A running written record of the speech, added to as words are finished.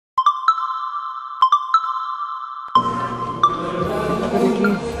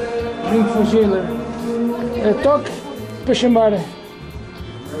aqui. Ring for jailer. Toque para chamar.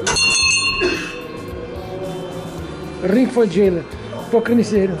 Ring for jailer. Para o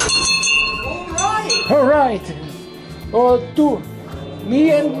carniceiro. Alright. Or two.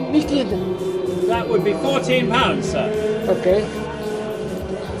 Me and me kid. That would be £14, sir. Okay.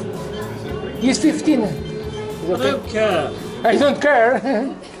 He's 15. I don't care. I don't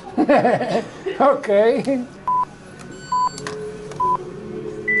care. Okay.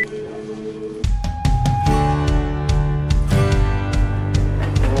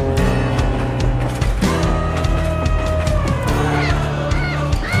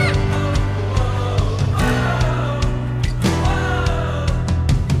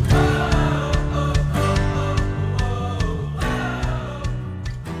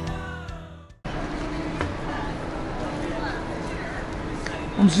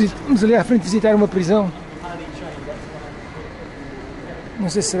 Vamos ali à frente visitar uma prisão. Não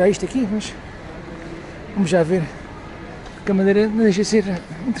sei se será isto aqui, mas vamos já ver. De qualquer maneira, não deixa de ser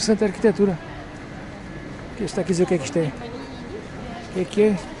interessante a arquitetura. Aqui está a dizer o que é que isto é. O que é que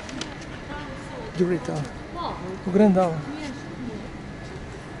é? Do Great Hall. O Grande Hall.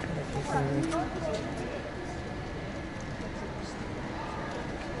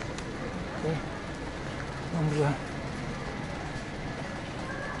 Okay. Vamos lá.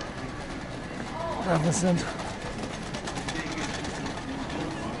 Está avançando.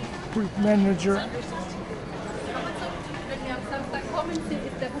 Manager.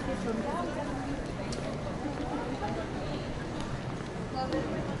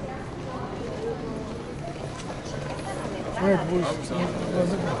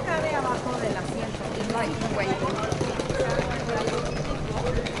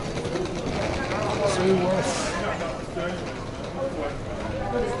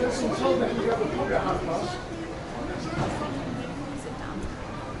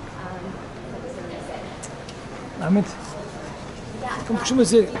 Realmente, como costuma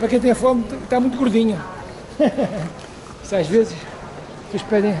dizer, para quem tem fome está muito gordinho. Isso às vezes, vocês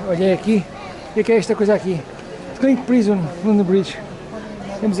pedem, olha é aqui, o que é esta coisa aqui? Clink Prison, Londres Bridge.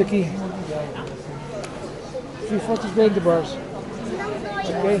 Temos aqui 3 fotos behind the bars.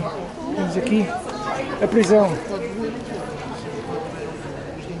 Ok, temos aqui a prisão.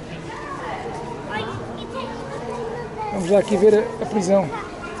 Vamos lá aqui ver a prisão.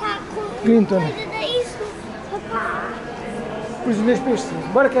 Clinton. Prisioneiros para este.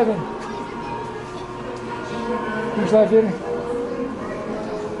 Bora, Kevin. Vamos lá ver.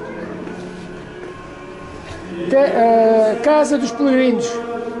 Casa dos peregrinos.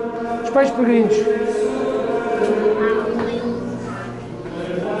 Os pais peregrinos.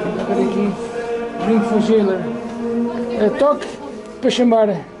 Olha aqui. Ring for jailer. Toque para chamar.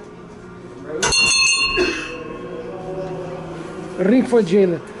 Ring for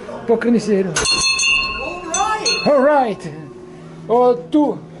jailer. Para o carniceiro. Alright. Or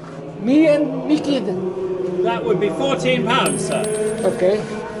two. Me and me kid. That would be £14, sir. Okay.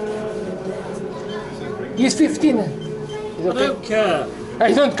 He's 15. I don't care.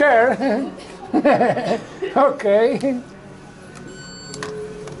 I don't care. Okay.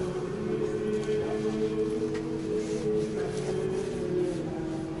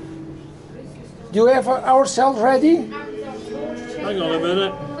 Do you have our cells ready? Hang on a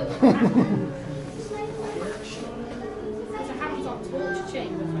minute.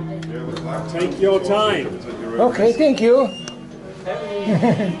 Take your time. Okay, thank you.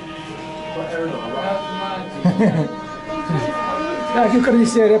 Aqui o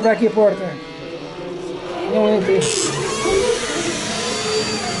carniceiro, é para aqui a porta. Não entre.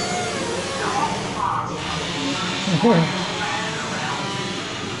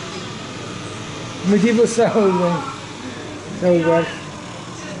 Motivação, é o lugar.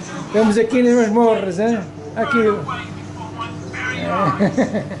 Estamos aqui nas masmorras, hein? Aqui.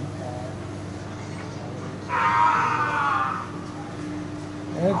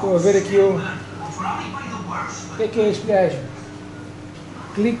 Estou a ver aqui o que é este gajo?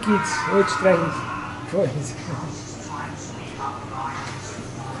 Click Kids, 8 estranhos.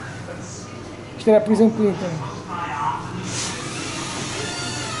 Isto era a prisão de Clinton.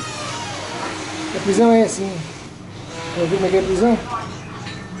 A prisão é assim. Estão a ver como é que é a prisão?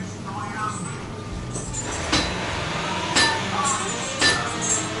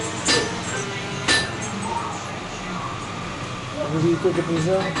 Vamos ver toda a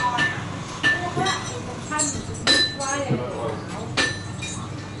prisão.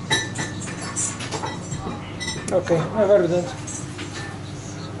 Ok, vai rodando.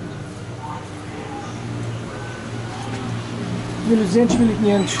 $1.200,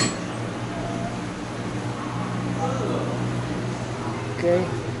 $1.500. Ok.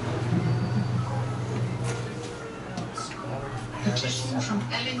 Petition from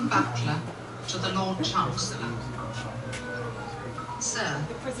Ellen Butler to the Lord Chancellor. Sir,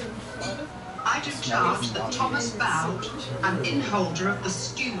 I do charge that Thomas Bowd, an innholder of the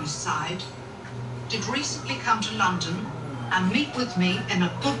Stews side, did recently come to London and meet with me in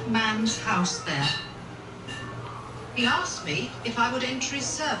a good man's house there. He asked me if I would enter his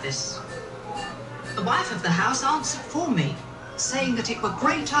service. The wife of the house answered for me, saying that it were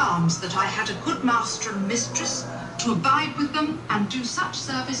great arms that I had a good master and mistress to abide with them and do such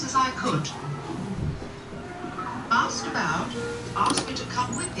service as I could. Master Bowd asked me to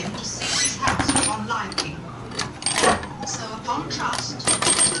come with him to see his house upon liking. So upon trust,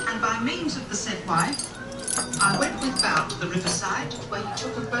 and by means of the said wife, I went with Bowd to the riverside, where he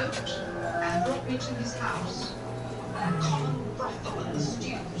took a boat and brought me to his house, a common brothel at the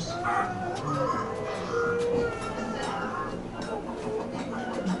Stews.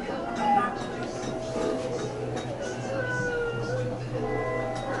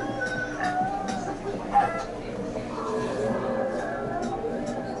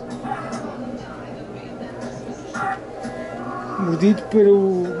 Mordido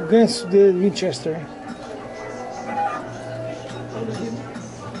pelo ganso de Winchester.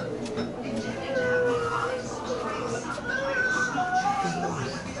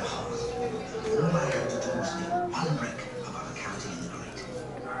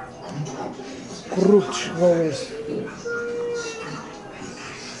 Corruptos, Londres.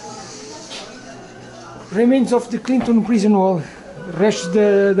 Remains of the Clinton Prison Wall.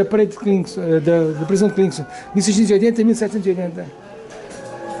 Restos da parede de Clink, da prisão de Clink, 1680 a 1780.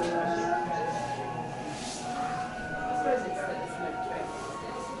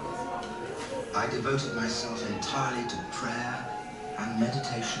 I devoted myself entirely to prayer and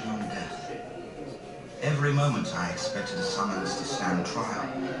meditation on death. Every moment I expected a summons to stand trial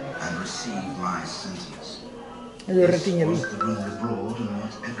and receive my sentence. This was the rule abroad and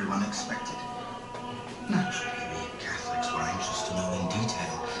what everyone expected. Naturally, we Catholics were anxious to know in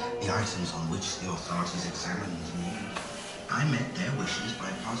detail the items on which the authorities examined me. I met their wishes by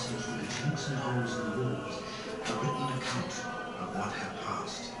passing through the chinks and holes in the walls a written account of what had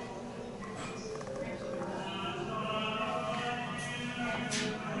passed.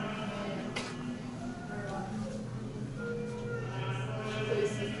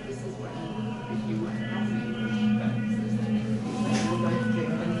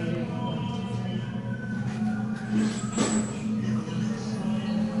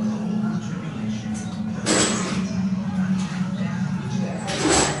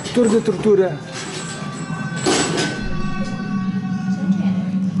 Histórico da tortura.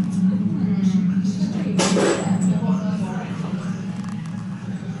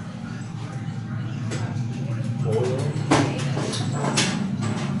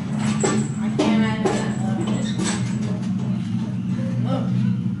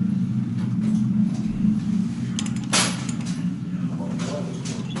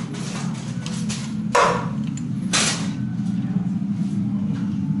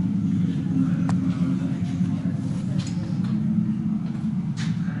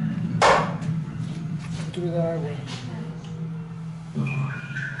 Da água,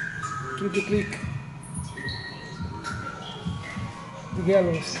 tudo de clique, de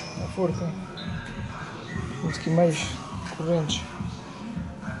gallows, a forca, os que mais correntes,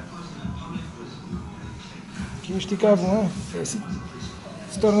 que esticavam, é assim,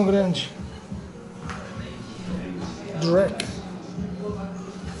 se tornam grandes, direct.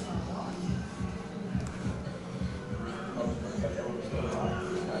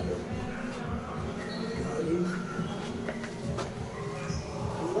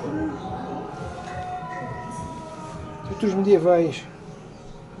 Outros medievais.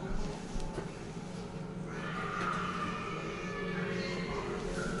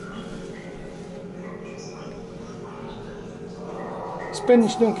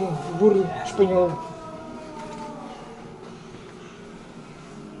 Spanish donkey, burro espanhol.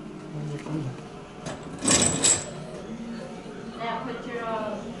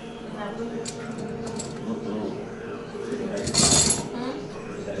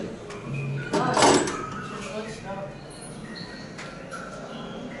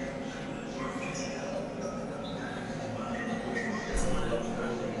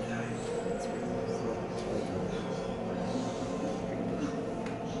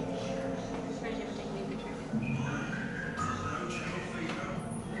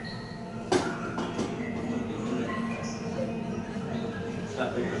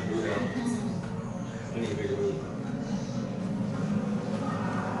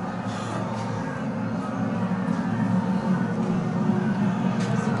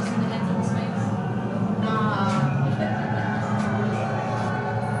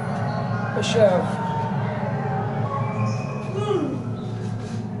 A chave.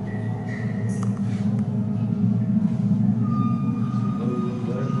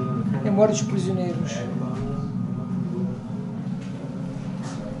 Memória dos prisioneiros.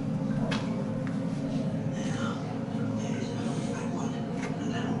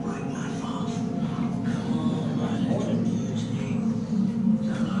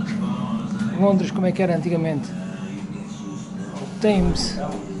 Londres, como é que era antigamente? Thames.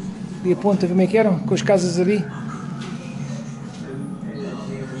 Ali a ponta, como é que eram? Com as casas ali.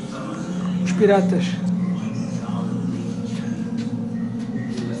 Os piratas.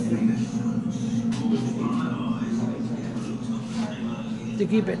 To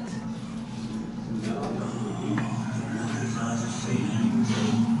keep it.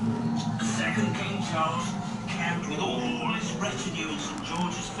 Second King Charles camped with all his retinue in St.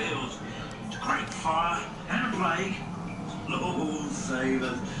 George's Fields. Great fire and a plague. Lord save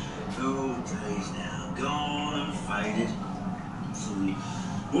us. Old days now gone and faded. Some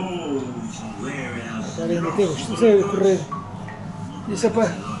wolves and warehouses. Olha, Mateus, não sei correr. Isso é para.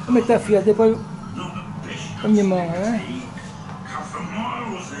 Como é que está afiado? É para a minha mão, não é? Come from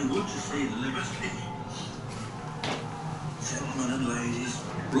miles they would to see the liberty. Gentlemen and ladies,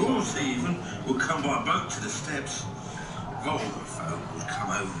 lords even, would come by boat to the steps. Vulgar folk would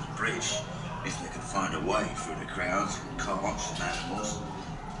come over the bridge if they could find a way through the crowds and carts and animals.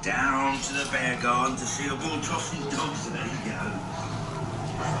 Down to the bear garden to see a bull tossing dogs, and there you go.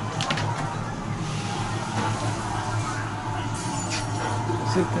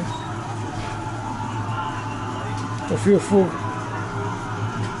 Certo. O fio a fogo.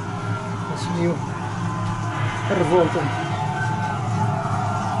 Assumiu a revolta.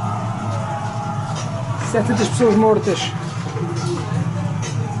 700 pessoas mortas.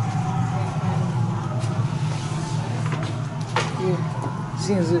 E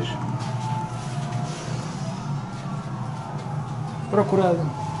cinzas. Procurado.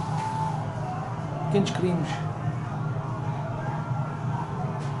 Pequenos crimes.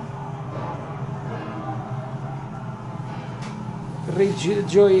 Rei de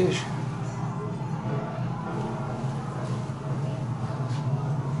joias.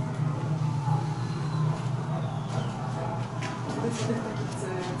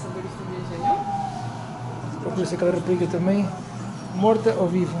 Co byli w tym więzieniu? Procura se aquela rapariga também. Morta ou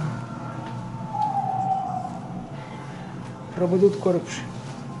viva? Roubador de corpos.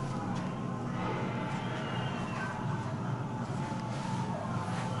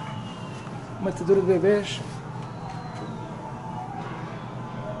 Matadora de bebés.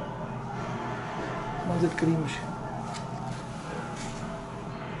 Manda de crimes.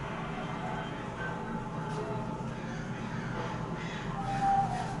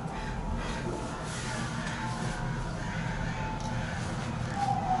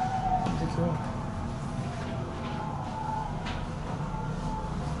 Temos aqui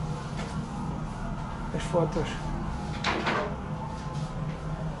as fotos.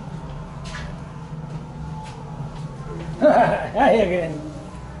 Hi again.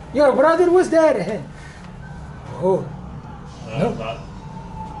 Your brother was there. Oh. No.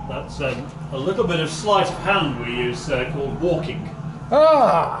 That's a little bit of sleight of hand we use called walking.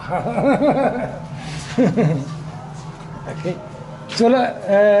 Ah. Okay. So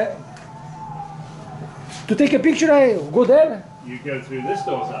to take a picture, I go there. You go through this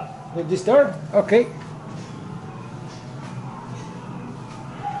door, sir. With this door? Okay.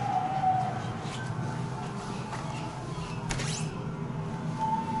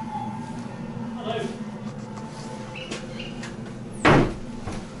 Hello.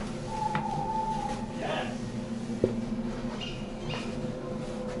 Yeah.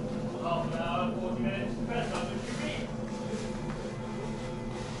 Half an hour, 40 minutes, depends on which you mean.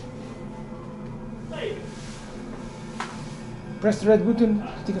 Hey. Press the red button,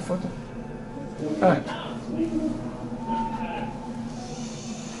 take a photo. Ah.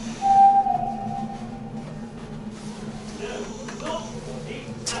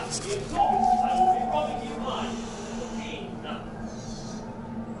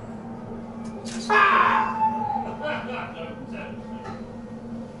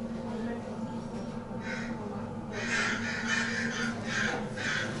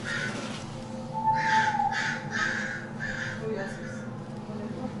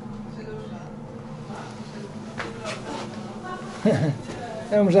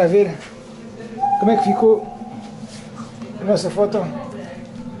 Vamos lá ver como é que ficou a nossa foto.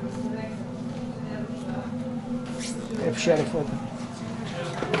 É fechar a foto.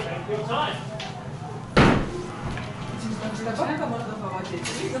 Dlaczego mordowała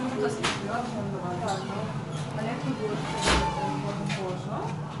dzieci? Ale jak to było, że położno?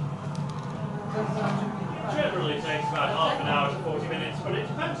 Generally takes about half an hour to 40 minutes, but it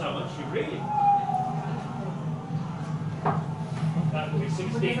depends how much you read. That will be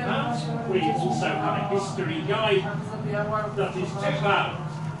 £16. We also have a history guide that is £2.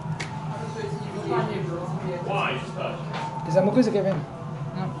 Wise, but... Quer dizer, uma coisa, Kevin?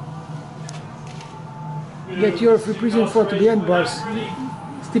 Get your free prison photo behind bars.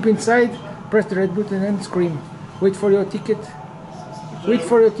 Step inside, press the red button and scream. Wait for your ticket. Wait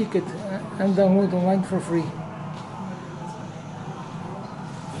for your ticket and download online for free.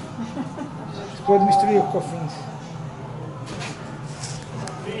 Explode mystery of coffins.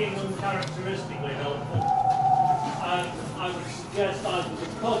 Being uncharacteristically helpful, and I would suggest either the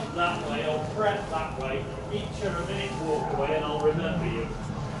pub that way or prep that way. Each are a minute walk away and I'll remember you.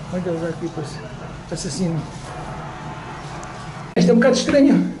 Olha os arquivos, assassino. Isto é um bocado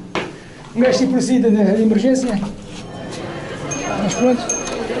estranho. Um gajo tipo assim de emergência. Mas pronto.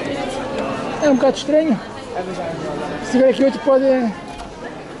 É um bocado estranho. Se tiver aqui outro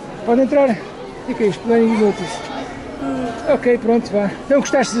pode entrar. E que é isto? Planning notice. Ok, pronto, vá. Então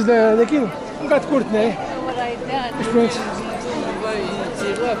gostaste daquilo? Um bocado curto, não é? Mas pronto.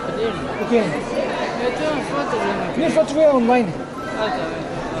 O quê? Minhas fotos vão online.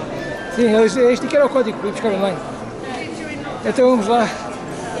 Sim, este aqui era o código para ir buscar online. Então vamos lá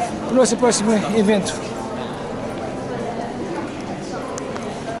para o nosso próximo evento.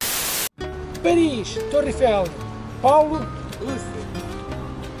 Paris, Torre Eiffel, Paulo,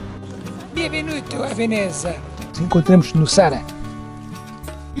 Benvenuto a Veneza. Encontramos no Sara.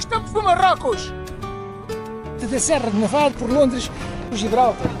 Estamos no Marrocos! Da Serra de Navarro por Londres, por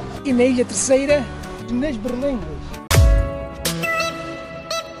Gibraltar. E na Ilha Terceira, nas Berlengas.